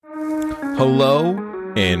Hello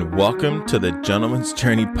and welcome to the Gentleman's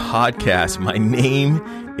Journey podcast. My name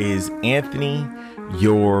is Anthony,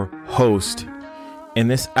 your host. In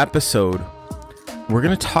this episode, we're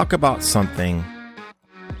going to talk about something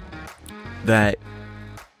that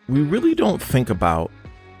we really don't think about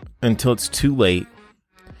until it's too late.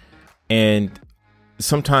 And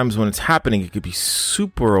sometimes when it's happening, it could be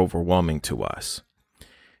super overwhelming to us.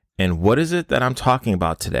 And what is it that I'm talking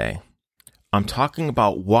about today? I'm talking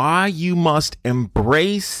about why you must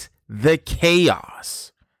embrace the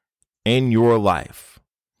chaos in your life.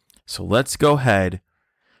 So let's go ahead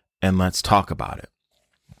and let's talk about it.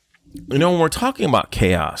 You know, when we're talking about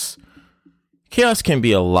chaos can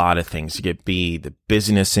be a lot of things. It could be the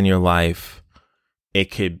business in your life.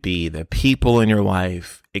 It could be the people in your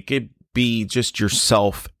life. It could be just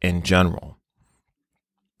yourself in general.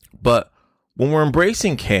 But when we're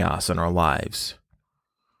embracing chaos in our lives,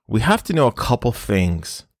 we have to know a couple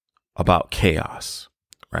things about chaos,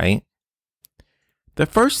 right? The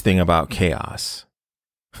first thing about chaos,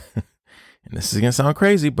 and this is going to sound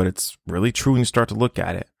crazy, but it's really true when you start to look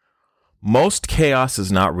at it. Most chaos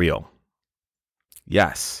is not real.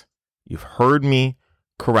 Yes, you've heard me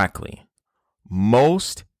correctly.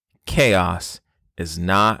 Most chaos is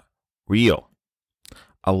not real.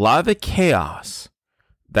 A lot of the chaos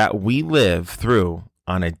that we live through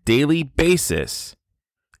on a daily basis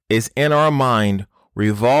is in our mind,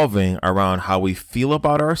 revolving around how we feel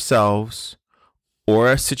about ourselves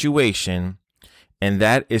or a situation, and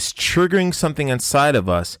that is triggering something inside of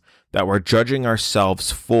us that we're judging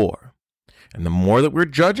ourselves for. And the more that we're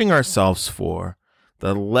judging ourselves for,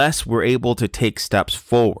 the less we're able to take steps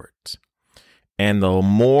forwards. And the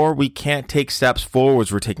more we can't take steps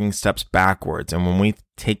forwards, we're taking steps backwards. And when we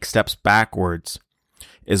take steps backwards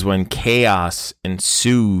is when chaos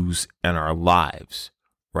ensues in our lives.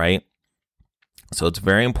 Right? So it's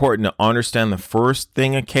very important to understand the first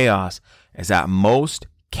thing of chaos is that most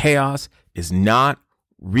chaos is not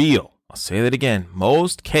real. I'll say that again.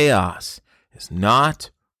 Most chaos is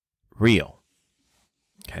not real.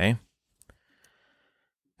 Okay.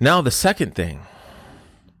 Now, the second thing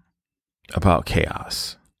about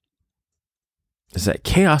chaos is that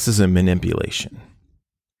chaos is a manipulation.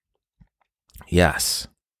 Yes,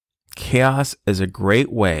 chaos is a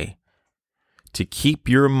great way to keep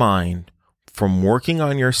your mind from working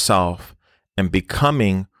on yourself and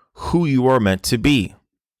becoming who you are meant to be.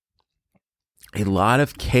 A lot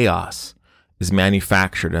of chaos is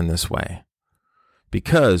manufactured in this way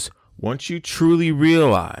because once you truly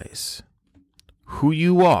realize who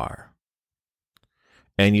you are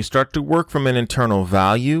and you start to work from an internal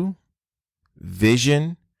value,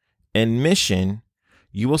 vision, and mission,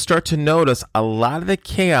 you will start to notice a lot of the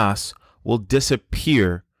chaos will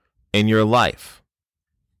disappear in your life.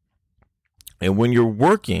 And when you're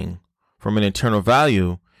working from an internal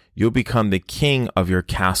value, you'll become the king of your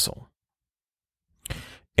castle.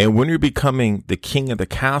 And when you're becoming the king of the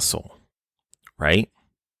castle, right,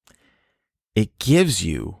 it gives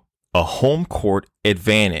you a home court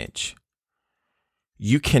advantage.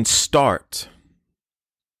 You can start,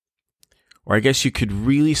 or I guess you could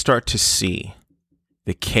really start to see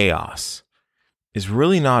the chaos is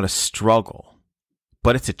really not a struggle,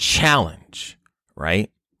 but it's a challenge, right?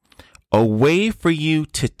 A way for you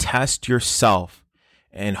to test yourself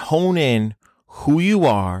and hone in who you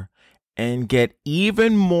are and get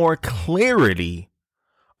even more clarity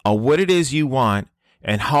on what it is you want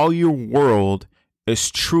and how your world is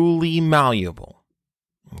truly malleable.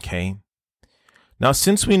 Okay? Now,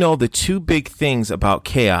 since we know the two big things about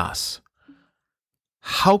chaos,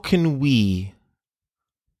 how can we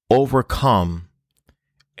overcome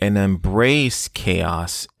and embrace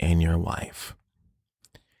chaos in your life?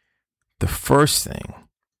 The first thing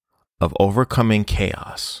of overcoming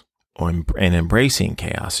chaos and embracing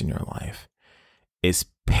chaos in your life is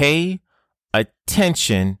pay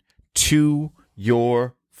attention to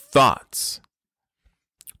your thoughts.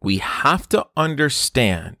 We have to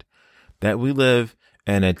understand that we live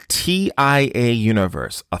in a TIA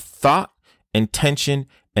universe, a thought, intention,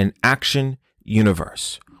 and action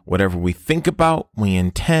universe. Whatever we think about, we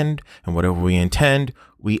intend, and whatever we intend,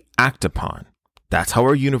 we act upon. That's how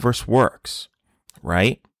our universe works,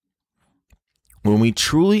 right? When we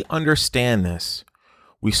truly understand this,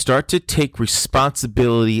 we start to take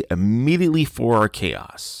responsibility immediately for our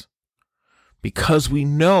chaos. Because we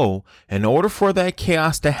know in order for that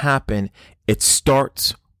chaos to happen, it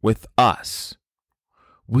starts with us.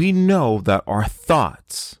 We know that our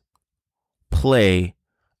thoughts play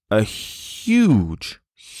a huge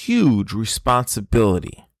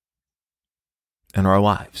responsibility in our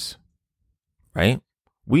lives, right?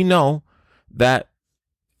 We know that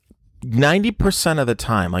 90% of the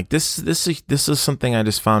time, like this is something I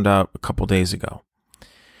just found out a couple days ago,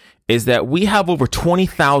 is that we have over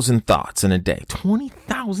 20,000 thoughts in a day.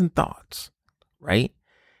 20,000 thoughts, right?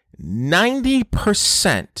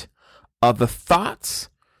 90% of the thoughts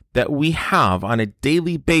that we have on a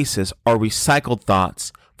daily basis are recycled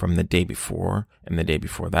thoughts from the day before, and the day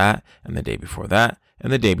before that, and the day before that,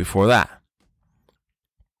 and the day before that.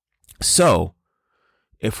 So,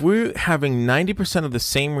 if we're having 90% of the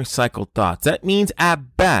same recycled thoughts, that means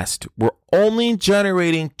at best, we're only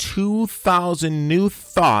generating 2,000 new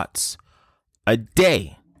thoughts a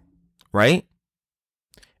day, right?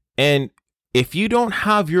 And if you don't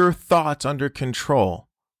have your thoughts under control,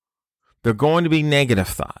 they're going to be negative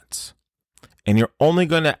thoughts. And you're only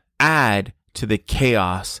going to add to the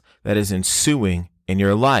chaos that is ensuing in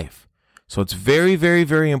your life. So it's very, very,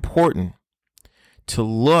 very important to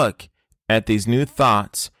look at these new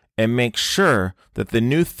thoughts and make sure that the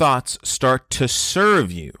new thoughts start to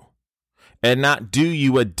serve you and not do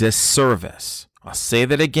you a disservice. I'll say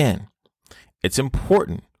that again. It's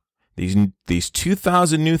important. These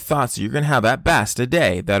 2,000 new thoughts that you're going to have at best a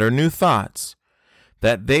day that are new thoughts,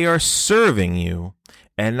 that they are serving you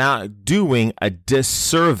and not doing a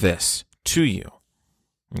disservice to you.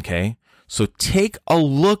 Okay? So take a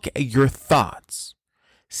look at your thoughts.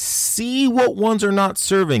 See what ones are not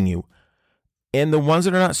serving you. And the ones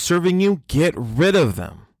that are not serving you, get rid of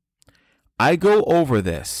them. I go over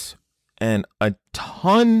this in a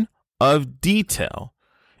ton of detail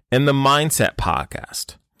in the Mindset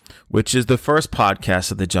Podcast, which is the first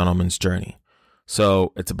podcast of the Gentleman's Journey.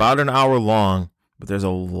 So it's about an hour long, but there's a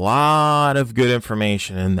lot of good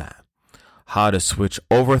information in that. How to switch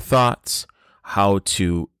over thoughts, how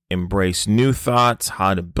to embrace new thoughts,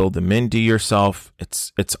 how to build them into yourself.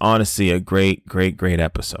 It's honestly a great, great, great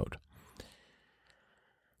episode.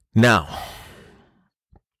 Now,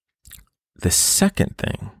 the second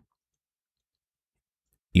thing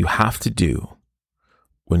you have to do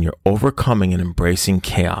when you're overcoming and embracing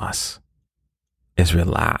chaos is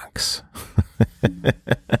relax.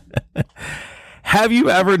 Have you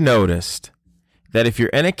ever noticed that if you're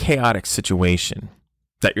in a chaotic situation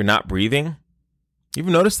that you're not breathing? You've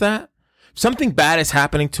noticed that? Something bad is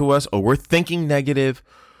happening to us, or we're thinking negative,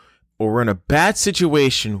 or we're in a bad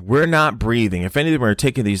situation, we're not breathing. If anything, we're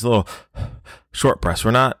taking these little short breaths.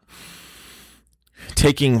 We're not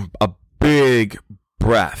taking a big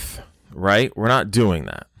breath, right? We're not doing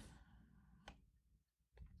that.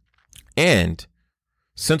 And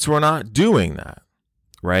since we're not doing that,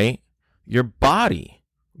 right, your body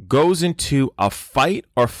goes into a fight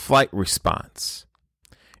or flight response.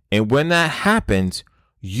 And when that happens,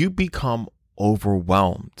 you become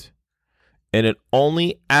overwhelmed. And it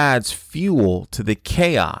only adds fuel to the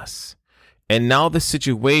chaos. And now the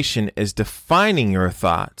situation is defining your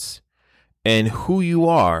thoughts and who you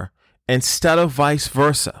are instead of vice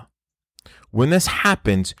versa. When this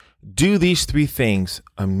happens, do these 3 things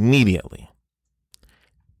immediately.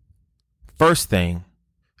 First thing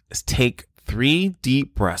is take 3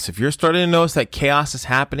 deep breaths. If you're starting to notice that chaos is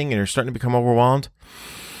happening and you're starting to become overwhelmed,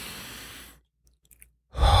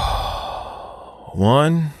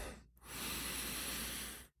 1,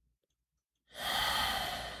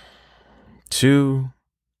 2,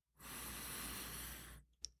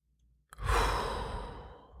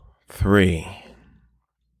 3.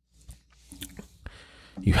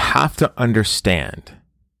 You have to understand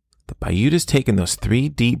that by you just taking those 3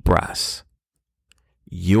 deep breaths,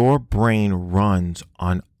 your brain runs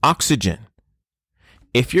on oxygen.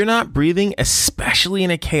 If you're not breathing, especially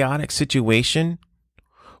in a chaotic situation,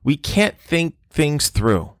 we can't think things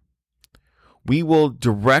through. We will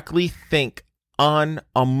directly think on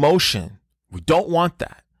emotion. We don't want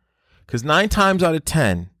that. Because 9 times out of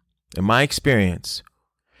 10, in my experience,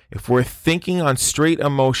 if we're thinking on straight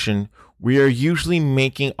emotion, we are usually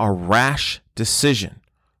making a rash decision,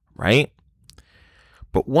 right?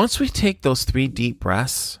 But once we take those 3 deep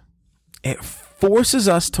breaths, it forces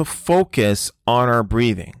us to focus on our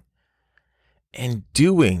breathing. And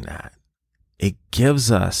doing that, it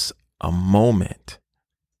gives us a moment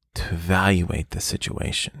to evaluate the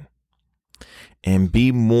situation and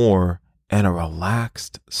be more in a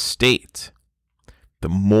relaxed state. The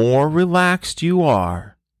more relaxed you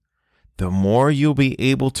are, the more you'll be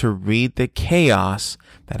able to read the chaos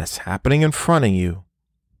that is happening in front of you,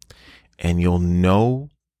 and you'll know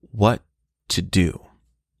what to do.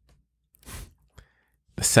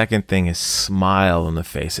 The second thing is smile in the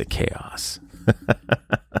face of chaos.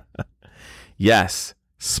 Yes,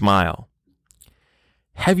 smile.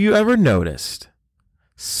 Have you ever noticed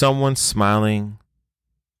someone smiling,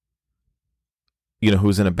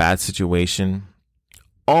 who's in a bad situation,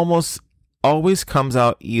 almost always comes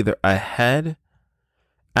out either ahead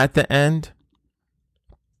at the end.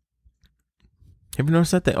 Have you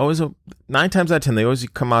noticed that? They always, 9 times out of 10, they always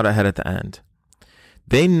come out ahead at the end.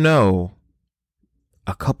 They know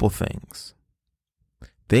a couple things.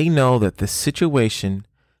 They know that the situation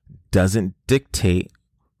doesn't dictate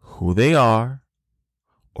who they are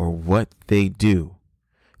or what they do.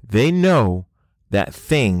 They know that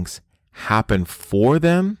things happen for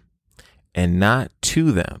them and not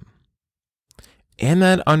to them. And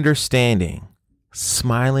that understanding,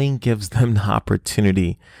 smiling gives them the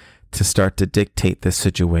opportunity to start to dictate the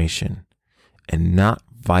situation and not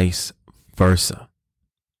vice versa.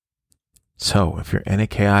 So if you're in a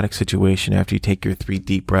chaotic situation after you take your 3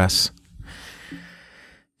 deep breaths,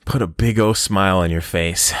 put a big O smile on your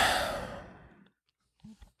face.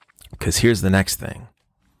 Because here's the next thing,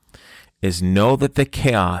 is know that the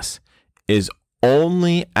chaos is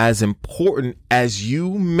only as important as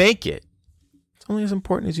you make it. It's only as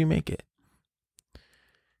important as you make it.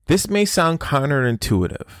 This may sound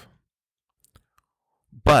counterintuitive,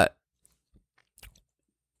 but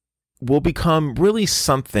will become really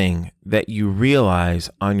something that you realize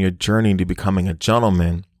on your journey to becoming a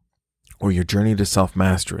gentleman or your journey to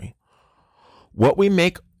self-mastery. What we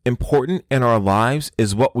make important in our lives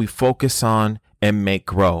is what we focus on and make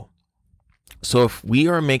grow. So if we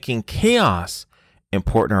are making chaos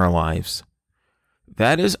important in our lives,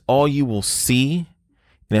 that is all you will see.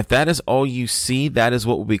 And if that is all you see, that is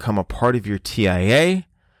what will become a part of your TIA.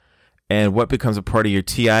 And what becomes a part of your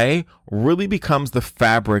TIA really becomes the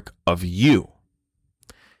fabric of you.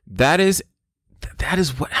 That is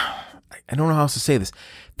what, I don't know how else to say this.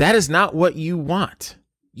 That is not what you want.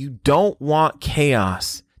 You don't want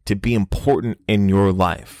chaos to be important in your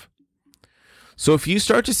life. So if you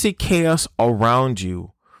start to see chaos around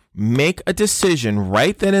you, make a decision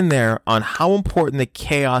right then and there on how important the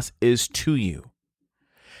chaos is to you.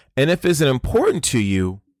 And if it's important to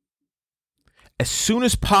you, as soon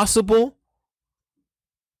as possible,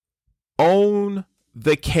 own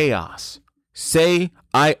the chaos. Say,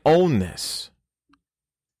 I own this.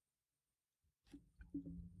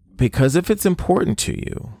 Because if it's important to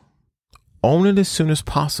you, own it as soon as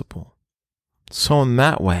possible. So in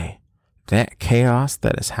that way, that chaos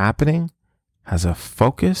that is happening has a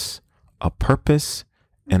focus, a purpose,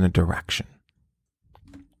 and a direction.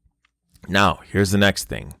 Now, here's the next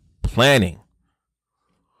thing. Planning.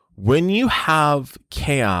 When you have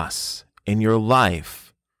chaos in your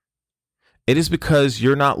life, it is because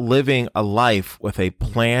you're not living a life with a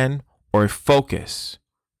plan or a focus.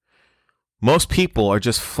 Most people are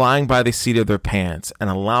just flying by the seat of their pants and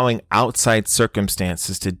allowing outside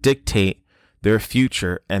circumstances to dictate their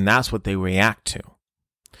future, and that's what they react to.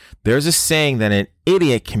 There's a saying that an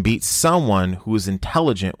idiot can beat someone who is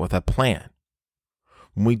intelligent with a plan.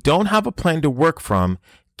 When we don't have a plan to work from,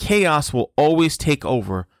 chaos will always take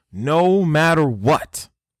over no matter what.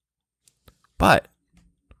 But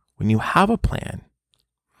when you have a plan,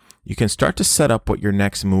 you can start to set up what your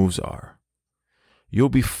next moves are. You'll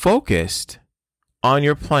be focused on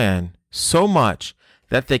your plan so much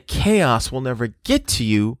that the chaos will never get to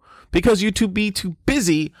you because you're too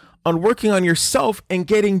busy on working on yourself and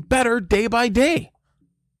getting better day by day.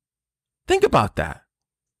 Think about that.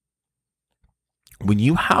 When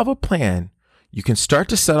you have a plan, you can start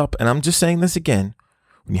to set up, and I'm just saying this again,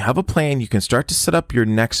 when you have a plan, you can start to set up your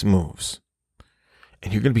next moves.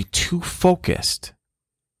 And you're going to be too focused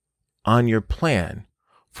on your plan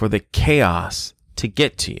for the chaos to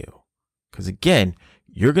get to you. Because again,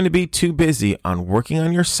 you're going to be too busy on working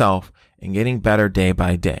on yourself and getting better day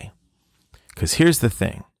by day. Because here's the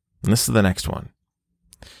thing, and this is the next one.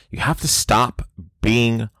 You have to stop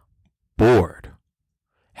being bored.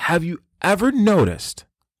 Have you ever noticed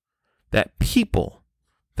that people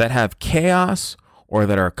that have chaos or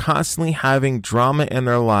that are constantly having drama in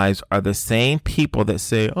their lives are the same people that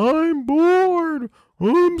say, I'm bored.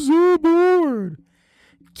 I'm so bored.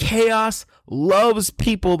 Chaos loves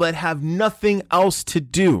people that have nothing else to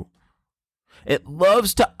do. It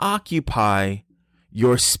loves to occupy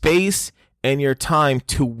your space and your time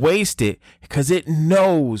to waste it because it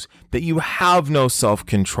knows that you have no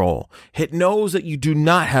self-control. It knows that you do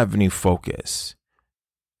not have any focus.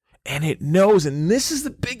 And it knows, and this is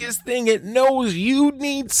the biggest thing, it knows you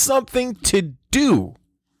need something to do.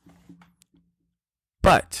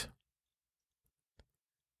 But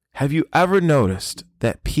have you ever noticed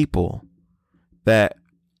that people that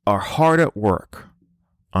are hard at work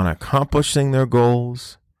on accomplishing their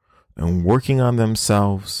goals and working on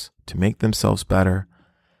themselves to make themselves better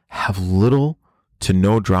have little to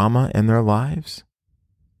no drama in their lives?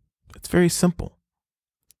 It's very simple.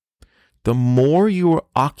 The more you are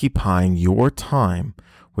occupying your time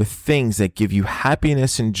with things that give you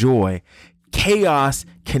happiness and joy, chaos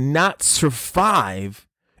cannot survive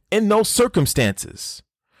in those circumstances,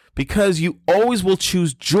 because you always will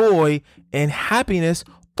choose joy and happiness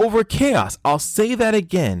over chaos. I'll say that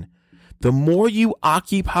again. The more you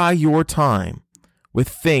occupy your time with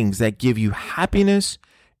things that give you happiness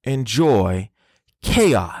and joy,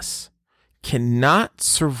 chaos cannot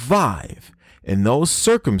survive in those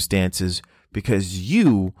circumstances, because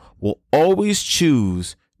you will always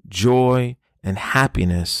choose joy and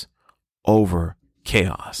happiness over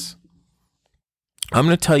chaos. I'm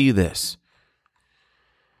going to tell you this.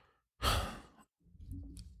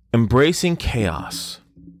 Embracing chaos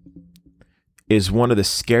is one of the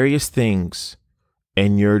scariest things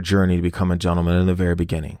in your journey to become a gentleman in the very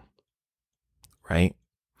beginning, right?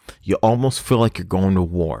 You almost feel like you're going to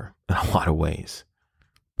war in a lot of ways.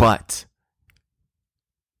 But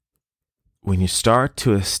when you start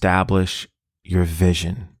to establish your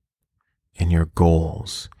vision and your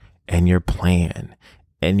goals and your plan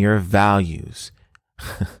and your values,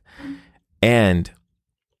 and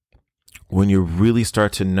when you really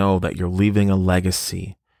start to know that you're leaving a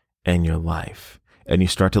legacy in your life and you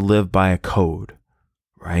start to live by a code,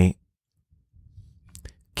 right?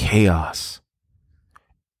 Chaos,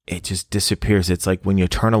 it just disappears. It's like when you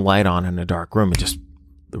turn a light on in a dark room,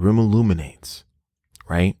 the room illuminates,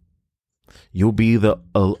 right? You'll be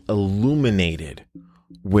illuminated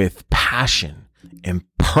with passion and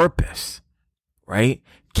purpose, right?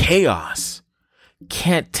 Chaos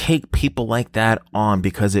can't take people like that on,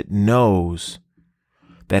 because it knows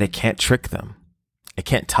that it can't trick them. It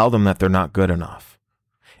can't tell them that they're not good enough.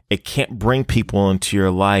 It can't bring people into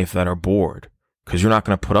your life that are bored, because you're not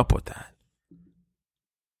going to put up with that.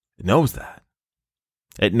 It knows that.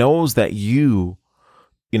 It knows that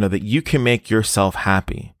that you can make yourself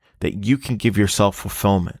happy, that you can give yourself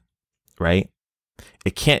fulfillment, right?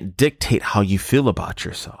 It can't dictate how you feel about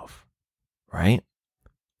yourself, right?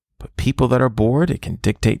 But people that are bored, it can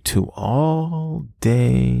dictate to all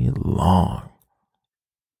day long.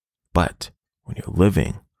 But when you're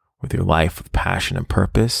living with your life with passion and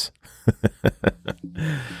purpose,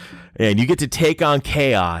 and you get to take on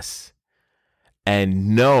chaos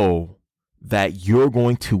and know that you're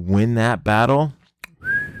going to win that battle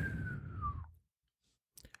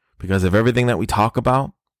because of everything that we talk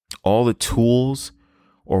about, all the tools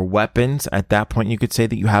or weapons at that point you could say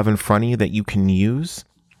that you have in front of you that you can use,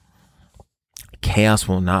 chaos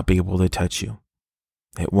will not be able to touch you.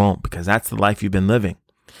 It won't, because that's the life you've been living.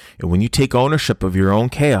 And when you take ownership of your own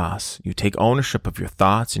chaos, you take ownership of your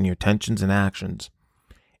thoughts and your intentions and actions,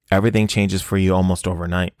 everything changes for you almost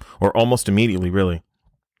overnight, or almost immediately, really.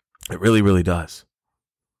 It really, really does.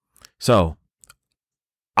 So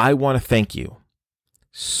I want to thank you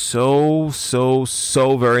so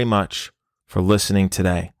very much for listening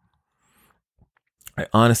today. I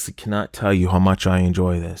honestly cannot tell you how much I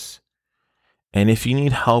enjoy this. And if you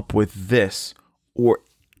need help with this or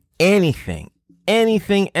anything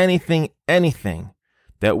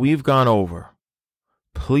that we've gone over,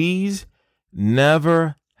 please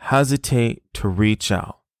never hesitate to reach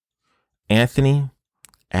out. Anthony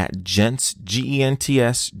at Gents,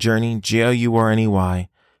 Gents Journey, JOURNEY.com.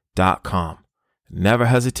 Never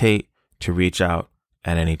hesitate to reach out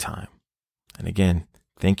at any time. And again,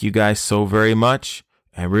 thank you guys so very much.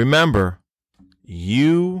 And remember,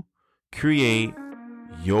 you create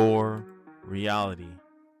your reality.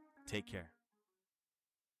 Take care.